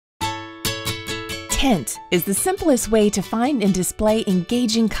TINT is the simplest way to find and display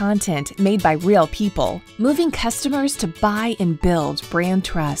engaging content made by real people, moving customers to buy and build brand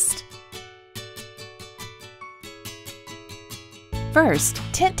trust. First,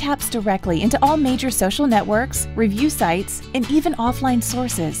 TINT taps directly into all major social networks, review sites, and even offline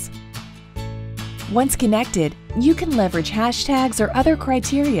sources. Once connected, you can leverage hashtags or other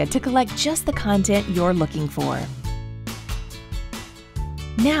criteria to collect just the content you're looking for.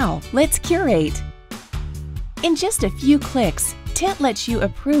 Now, let's curate. In just a few clicks, TINT lets you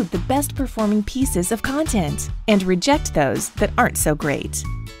approve the best performing pieces of content and reject those that aren't so great.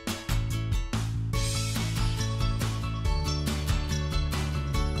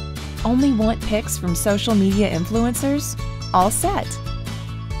 Only want pics from social media influencers? All set.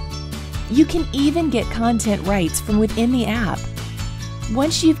 You can even get content rights from within the app.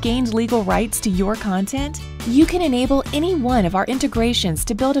 Once you've gained legal rights to your content, you can enable any one of our integrations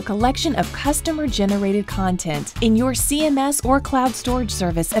to build a collection of customer-generated content in your CMS or cloud storage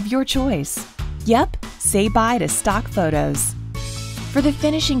service of your choice. Yep, say bye to stock photos. For the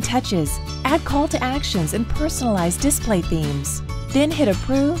finishing touches, add call to actions and personalized display themes. Then hit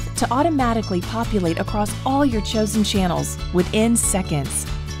approve to automatically populate across all your chosen channels within seconds.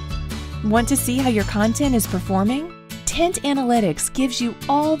 Want to see how your content is performing? TINT Analytics gives you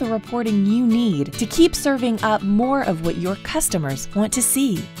all the reporting you need to keep serving up more of what your customers want to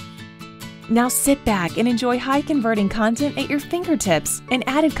see. Now sit back and enjoy high-converting content at your fingertips and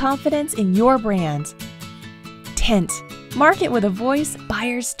added confidence in your brand. TINT. Market with a voice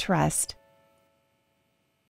buyers trust.